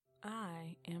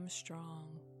I am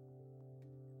strong.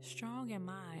 Strong am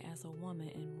I as a woman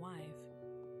and wife.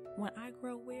 When I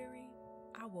grow weary,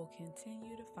 I will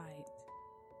continue to fight.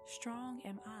 Strong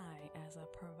am I as a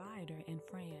provider and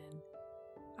friend.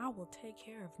 I will take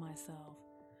care of myself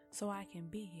so I can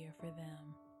be here for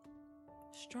them.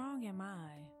 Strong am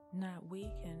I, not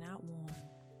weak and not worn.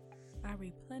 I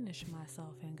replenish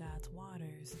myself in God's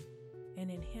waters,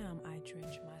 and in Him I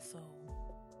drench my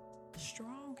soul.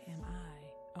 Strong am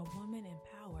I, a woman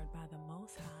empowered by the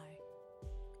Most High.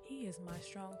 He is my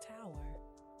strong tower.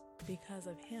 Because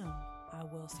of Him, I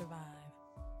will survive.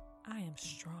 I am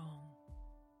strong.